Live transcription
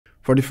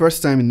For the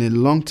first time in a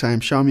long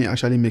time, Xiaomi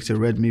actually makes a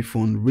Redmi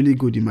phone really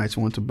good you might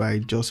want to buy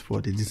just for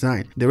the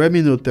design. The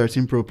Redmi Note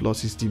 13 Pro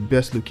Plus is the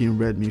best looking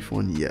Redmi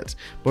phone yet,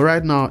 but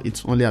right now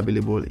it's only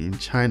available in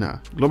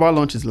China. Global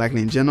launch is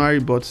likely in January,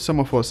 but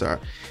some of us are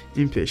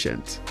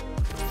impatient.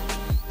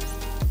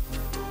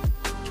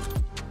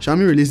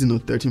 Xiaomi released the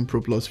Note 13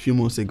 Pro Plus a few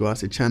months ago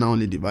as a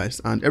China-only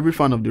device, and every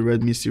fan of the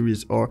Redmi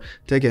series or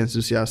tech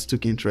enthusiast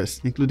took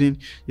interest, including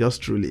yours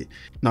truly.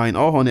 Now, in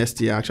all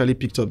honesty, I actually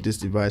picked up this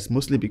device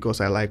mostly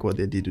because I like what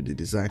they did with the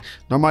design.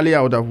 Normally,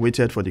 I would have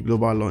waited for the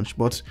global launch,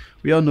 but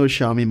we all know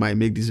Xiaomi might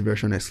make this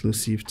version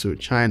exclusive to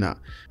China.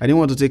 I didn't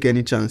want to take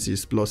any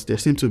chances, plus there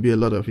seemed to be a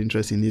lot of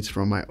interest in it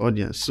from my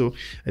audience, so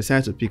I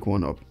decided to pick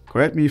one up.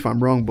 Correct me if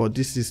I'm wrong, but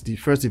this is the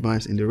first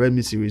device in the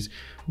Redmi series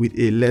with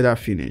a leather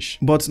finish.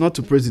 But not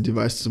to praise the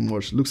device too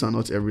much, looks are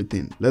not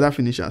everything. Leather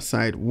finish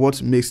aside,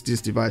 what makes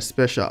this device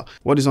special?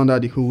 What is under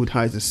the hood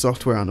hides the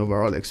software and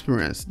overall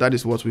experience. That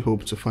is what we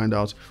hope to find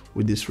out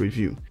with this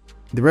review.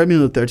 The Redmi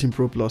Note 13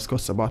 Pro Plus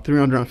costs about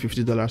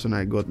 $350 when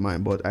I got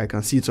mine, but I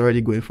can see it's already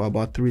going for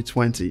about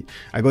 $320.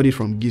 I got it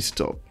from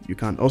GitStop. You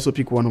can also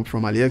pick one up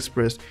from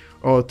AliExpress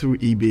or through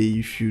eBay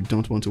if you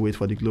don't want to wait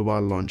for the global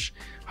launch.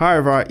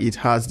 However, it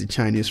has the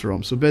Chinese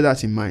ROM, so bear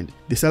that in mind.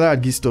 The seller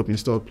at GitStop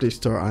installed Play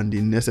Store and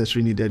the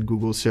necessary needed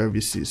Google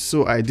services,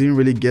 so I didn't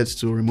really get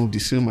to remove the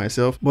SIM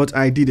myself, but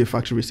I did a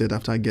factory reset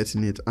after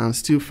getting it and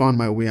still found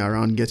my way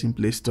around getting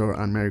Play Store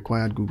and my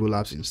required Google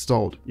apps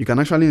installed. You can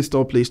actually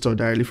install Play Store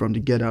directly from the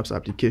Get Apps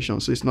application,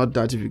 so it's not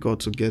that difficult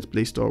to get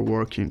Play Store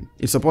working.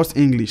 It supports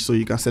English, so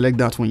you can select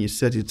that when you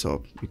set it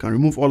up. You can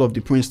remove all of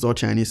the pre-installed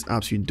Chinese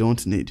apps you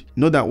don't need.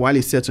 Note that while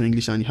it's set to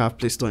English and you have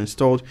Play Store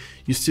installed,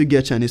 you still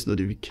get Chinese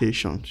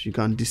notifications. You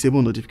can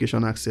disable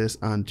notification access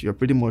and you're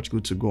pretty much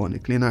good to go on a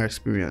cleaner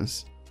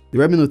experience. The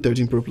Redmi Note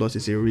 13 Pro Plus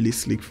is a really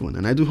sleek phone,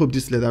 and I do hope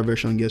this leather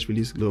version gets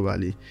released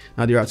globally.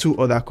 Now, there are two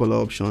other color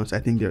options. I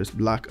think there's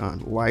black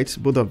and white.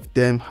 Both of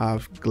them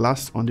have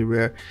glass on the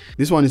rear.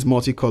 This one is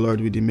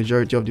multicolored with the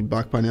majority of the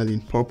back panel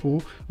in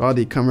purple, while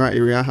the camera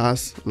area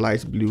has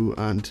light blue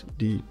and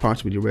the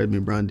part with the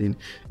Redmi branding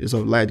is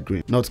of light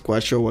green. Not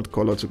quite sure what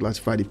color to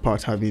classify the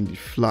part having the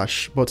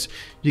flash, but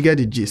you get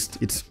the gist.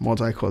 It's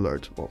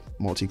multicolored, or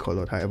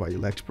multicolored, however you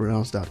like to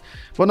pronounce that,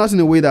 but not in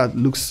a way that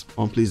looks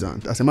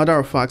unpleasant. As a matter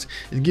of fact,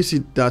 it gives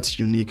it that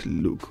unique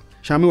look.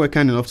 Xiaomi were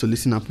kind enough to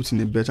listen and put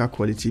in a better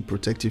quality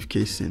protective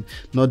casing,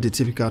 not the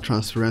typical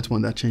transparent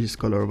one that changes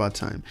color over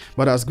time.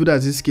 But as good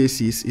as this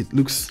case is, it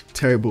looks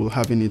terrible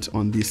having it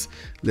on this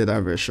leather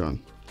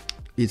version.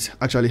 It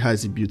actually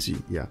has the beauty,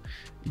 yeah.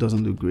 It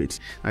doesn't look great.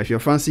 Now, if you're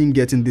fancying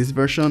getting this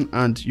version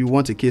and you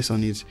want a case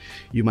on it,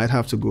 you might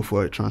have to go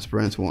for a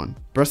transparent one.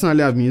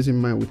 Personally, I've been using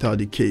mine without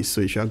the case,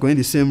 so if you are going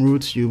the same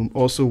route, you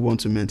also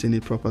want to maintain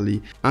it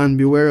properly and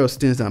be wary of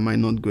stains that might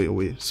not go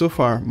away. So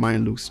far,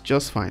 mine looks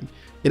just fine.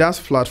 It has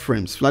flat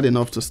frames, flat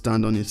enough to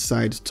stand on its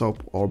side,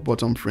 top or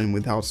bottom frame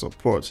without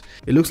support.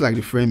 It looks like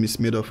the frame is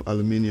made of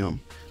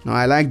aluminium. Now,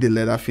 I like the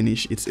leather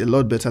finish. It's a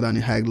lot better than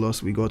the high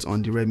gloss we got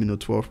on the Redmi Note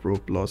 12 Pro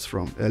Plus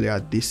from earlier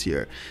this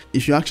year.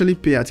 If you actually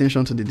pay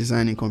attention to the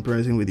design in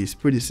comparison with its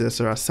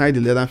predecessor, aside the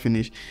leather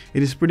finish,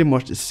 it is pretty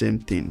much the same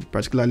thing,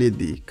 particularly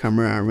the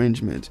camera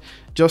arrangement.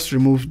 Just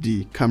remove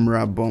the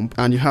camera bump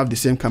and you have the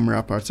same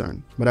camera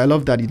pattern. But I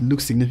love that it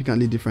looks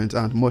significantly different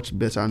and much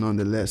better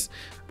nonetheless.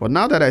 But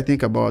now that I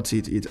think about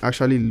it, it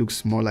actually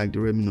looks more like the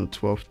Redmi Note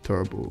 12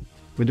 Turbo.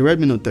 With the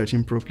Redmi Note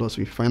 13 Pro Plus,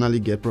 we finally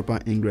get proper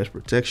ingress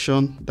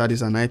protection. That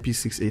is an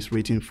IP68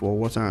 rating for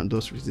water and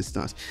dust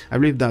resistance. I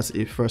believe that's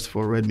a first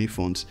for Redmi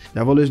phones. They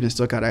have always been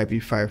stuck at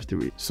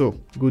IP53. So,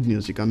 good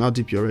news, you can now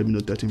dip your Redmi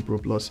Note 13 Pro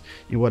Plus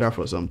in water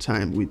for some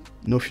time with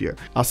no fear.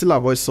 I'll still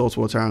avoid salt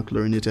water and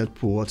chlorinated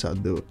pool water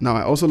though. Now,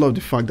 I also love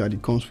the fact that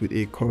it comes with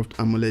a curved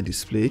AMOLED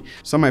display.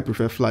 Some might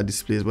prefer flat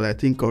displays, but I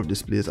think curved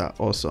displays are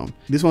awesome.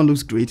 This one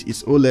looks great.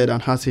 It's OLED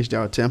and has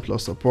HDR10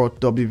 Plus support,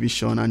 Dolby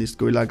Vision, and its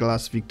Gorilla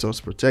Glass Victus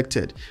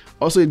protected.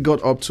 Also, it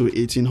got up to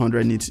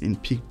 1800 nits in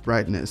peak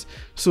brightness,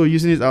 so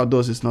using it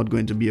outdoors is not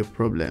going to be a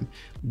problem.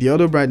 The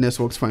auto brightness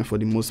works fine for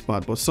the most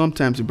part, but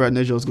sometimes the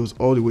brightness just goes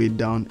all the way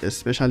down,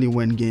 especially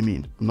when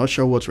gaming. I'm not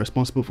sure what's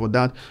responsible for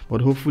that,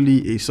 but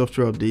hopefully a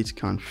software update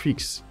can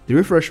fix. The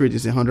refresh rate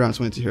is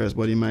 120Hz,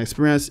 but in my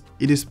experience,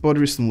 it is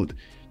buttery smooth.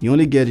 You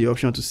only get the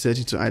option to set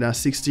it to either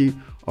 60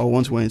 or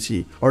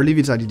 120, or leave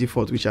it at the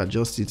default, which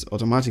adjusts it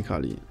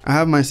automatically. I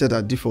have mine set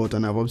at default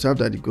and I've observed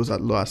that it goes as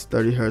low as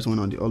 30Hz when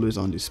on the always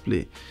on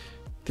display.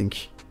 I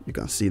think you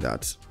can see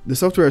that. The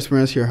software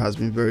experience here has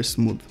been very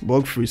smooth,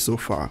 bug-free so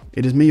far.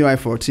 It is MIUI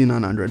 14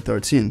 and Android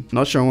 13.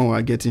 Not sure when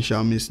we're getting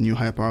Xiaomi's new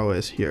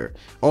HyperOS here.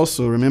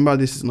 Also, remember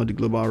this is not the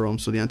global ROM,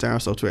 so the entire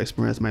software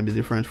experience might be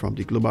different from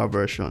the global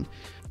version.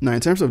 Now, in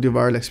terms of the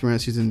overall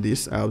experience using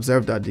this, I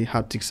observed that the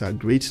haptics are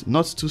great,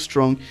 not too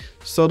strong,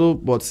 subtle,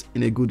 but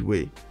in a good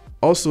way.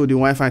 Also, the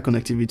Wi-Fi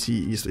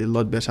connectivity is a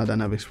lot better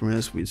than I've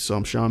experienced with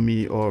some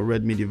Xiaomi or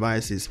Redmi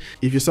devices.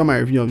 If you saw my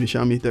review of the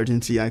Xiaomi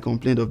 13T, I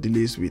complained of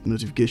delays with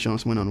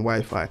notifications when on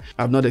Wi-Fi.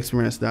 I've not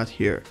experienced that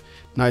here.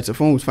 Now, it's a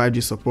phone with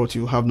 5G support.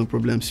 You'll have no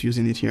problems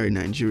using it here in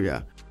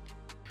Nigeria.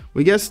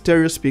 We get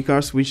stereo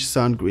speakers which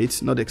sound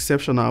great, not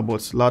exceptional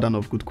but loud and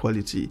of good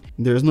quality.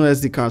 There is no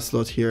SD card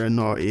slot here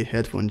nor a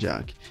headphone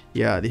jack.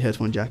 Yeah, the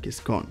headphone jack is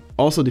gone.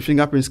 Also, the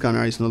fingerprint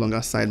scanner is no longer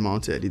side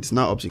mounted, it's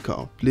now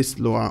optical, placed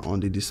lower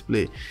on the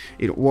display.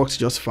 It works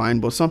just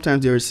fine, but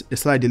sometimes there is a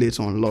slight delay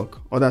to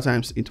unlock, other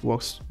times it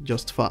works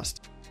just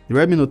fast. The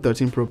Redmi Note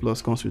 13 Pro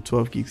Plus comes with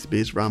 12 gigs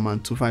base RAM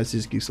and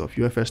 256 gigs of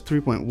UFS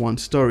 3.1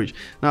 storage.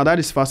 Now that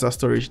is faster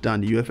storage than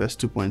the UFS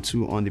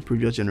 2.2 on the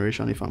previous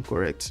generation if I'm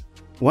correct.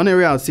 One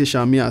area I would say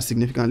Xiaomi has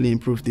significantly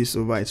improved this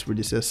over its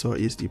predecessor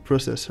is the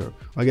processor.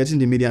 We're getting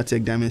the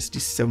MediaTek Dimensity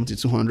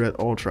 7200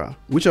 Ultra,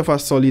 which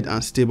offers solid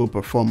and stable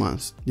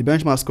performance. The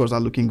benchmark scores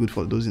are looking good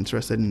for those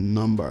interested in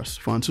numbers.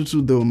 For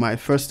Antutu though, my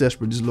first test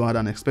produced lower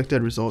than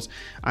expected results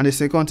and the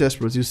second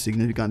test produced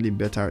significantly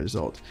better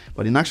results.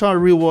 But in actual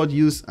real-world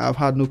use, I've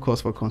had no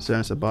cause for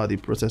concerns about the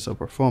processor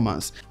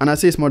performance, and I'd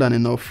say it's more than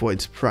enough for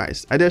its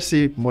price. I dare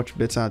say much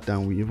better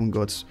than we even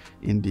got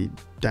in the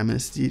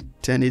Dimensity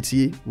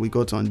 1080 we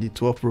got on the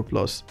 12 Pro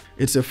Plus.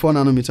 It's a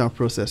 4nm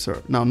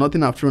processor. Now,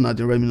 nothing I've thrown at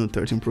the Redmi Note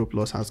 13 Pro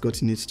Plus has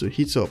gotten it to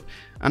heat up,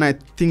 and I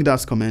think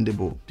that's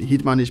commendable. The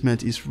heat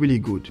management is really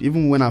good,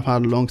 even when I've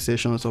had long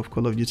sessions of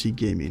Call of Duty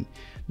gaming.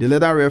 The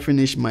leather rear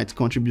finish might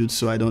contribute,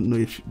 so I don't know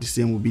if the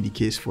same will be the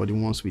case for the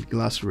ones with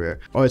glass rear,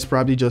 or it's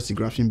probably just the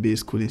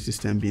graphene-based cooling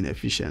system being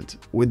efficient.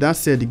 With that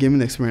said, the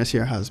gaming experience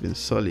here has been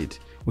solid.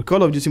 With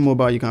Call of Duty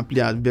Mobile, you can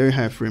play at very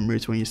high frame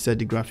rates when you set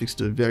the graphics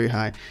to very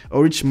high,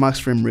 or reach max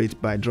frame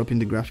rate by dropping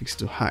the graphics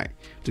to high.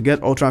 To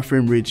get ultra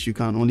frame rates, you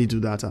can only do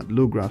that at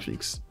low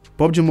graphics.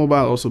 PUBG Mobile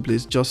also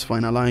plays just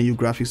fine, allowing you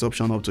graphics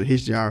option up to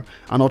HDR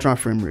and ultra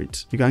frame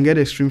rate. You can get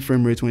extreme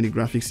frame rate when the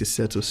graphics is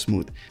set to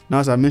smooth. Now,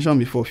 as I mentioned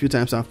before, a few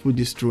times I've put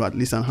this through at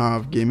least an hour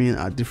of gaming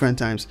at different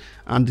times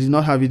and did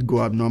not have it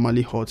go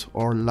abnormally hot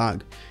or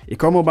lag. A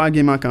core mobile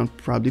gamer can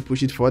probably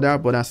push it further,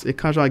 but as a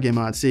casual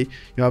gamer, I'd say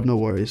you have no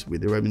worries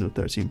with the Redmi Note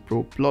 13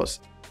 Pro Plus.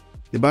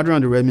 The battery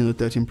on the Redmi Note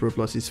 13 Pro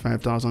Plus is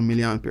 5000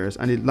 mAh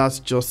and it lasts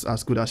just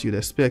as good as you'd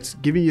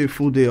expect, giving you a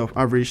full day of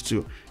average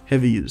to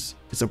heavy use.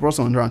 It supports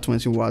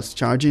 120 watts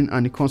charging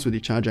and it comes with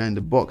the charger in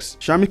the box.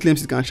 Xiaomi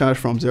claims it can charge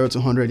from 0 to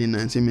 100 in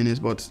 19 minutes,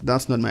 but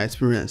that's not my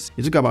experience.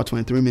 It took about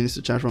 23 minutes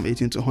to charge from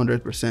 18 to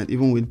 100%,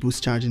 even with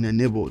boost charging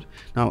enabled.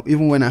 Now,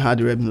 even when I had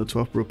the Redmi Note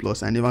 12 Pro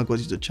Plus, I never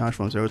got it to charge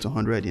from 0 to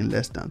 100 in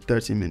less than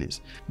 30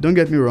 minutes. Don't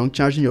get me wrong,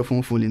 charging your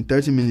phone full in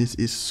 30 minutes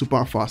is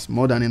super fast,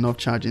 more than enough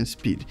charging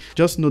speed.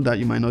 Just note that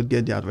you might not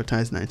get the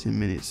advertised 19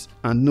 minutes.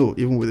 And no,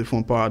 even with the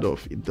phone powered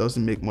off, it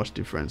doesn't make much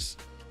difference.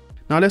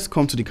 Now let's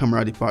come to the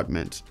camera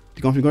department.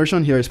 The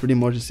configuration here is pretty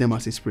much the same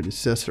as its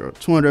predecessor.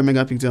 200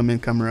 megapixel main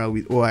camera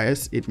with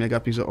OIS, 8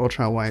 megapixel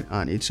ultra wide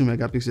and a 2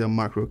 megapixel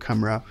macro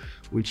camera,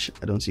 which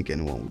I don't think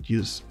anyone would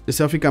use. The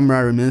selfie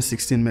camera remains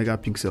 16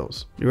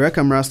 megapixels. The rear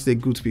cameras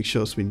take good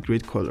pictures with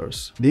great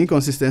colors. The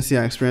inconsistency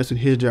I experienced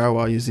with HDR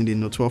while using the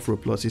Note 12 Pro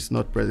Plus is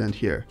not present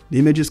here. The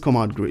images come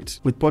out great.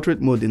 With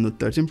portrait mode, the Note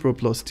 13 Pro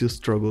Plus still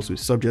struggles with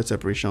subject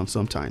separation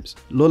sometimes.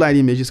 Low light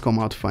images come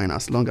out fine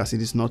as long as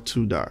it is not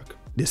too dark.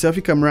 The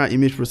selfie camera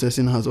image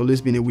processing has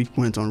always been a weak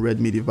point on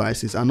Redmi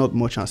devices and not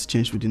much has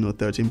changed with the Note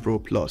 13 Pro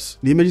Plus.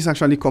 The images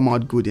actually come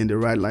out good in the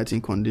right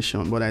lighting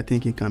condition, but I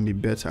think it can be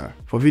better.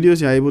 For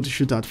videos, you are able to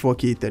shoot at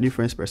 4K 30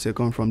 frames per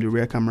second from the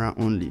rear camera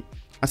only.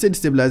 I say the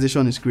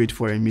stabilization is great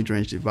for a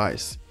mid-range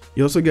device.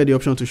 You also get the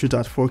option to shoot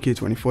at 4K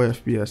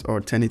 24fps or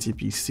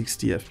 1080p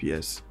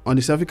 60fps. On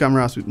the selfie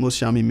cameras with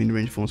most Xiaomi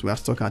mid-range phones, we are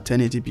stuck at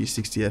 1080p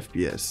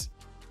 60fps.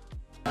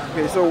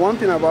 Okay, so one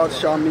thing about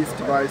Xiaomi's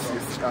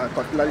devices,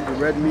 particularly the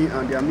Redmi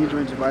and their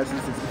mid-range devices,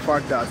 is the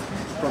fact that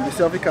from the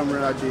selfie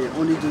camera they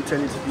only do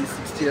 1080p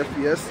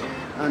 60fps,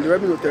 and the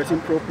Redmi Note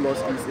 13 Pro Plus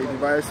is a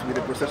device with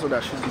a processor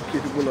that should be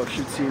capable of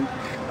shooting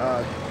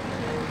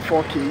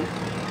 4K,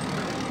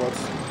 but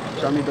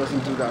Xiaomi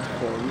doesn't do that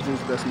for reasons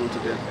best known to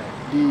them.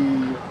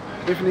 The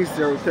Infinix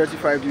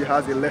 035D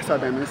has a lesser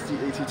Dimensity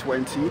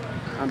 8020,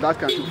 and that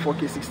can shoot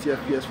 4K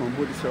 60fps from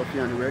both the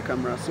selfie and the rear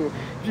camera. So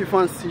if you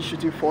fancy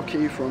shooting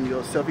 4K from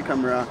your selfie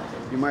camera,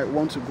 you might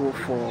want to go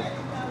for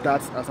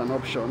that as an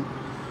option.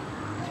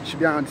 It should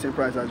be around the same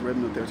price as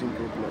Redmi Note 13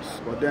 Pro Plus.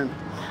 But then,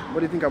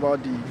 what do you think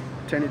about the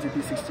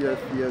 1080p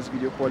 60fps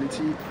video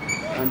quality?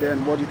 And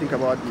then what do you think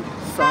about the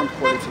sound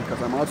quality?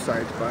 Because I'm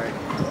outside by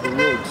the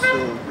road,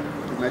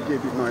 so it might be a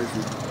bit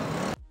noisy.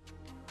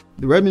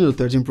 The Redmi Note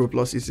 13 Pro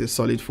Plus is a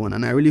solid phone,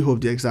 and I really hope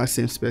the exact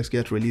same specs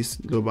get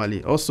released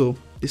globally. Also,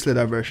 this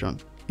later version.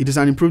 It is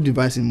an improved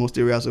device in most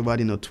areas over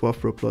the Note 12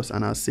 Pro Plus,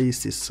 and I'd say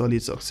it's a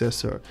solid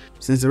successor.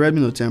 Since the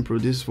Redmi Note 10 Pro,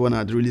 this phone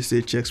I'd really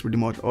say checks pretty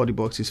much all the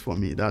boxes for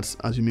me. That's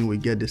assuming we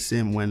get the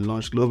same when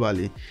launched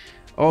globally.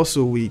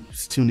 Also, we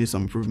still need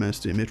some improvements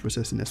to image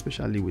processing,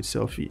 especially with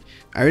selfie.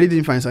 I really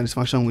didn't find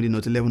satisfaction with the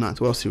Note 11 and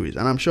 12 series,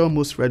 and I'm sure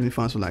most Redmi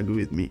fans will agree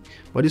with me,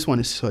 but this one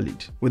is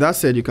solid. With that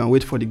said, you can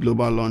wait for the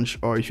global launch,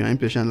 or if you're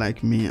impatient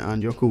like me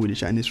and you're cool with the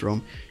Chinese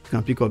ROM, you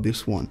can pick up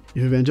this one.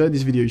 If you've enjoyed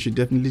this video, you should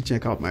definitely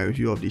check out my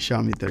review of the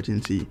Xiaomi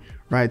 13T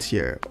right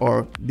here,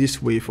 or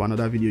this way for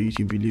another video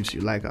YouTube believes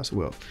you like as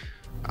well.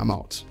 I'm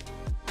out.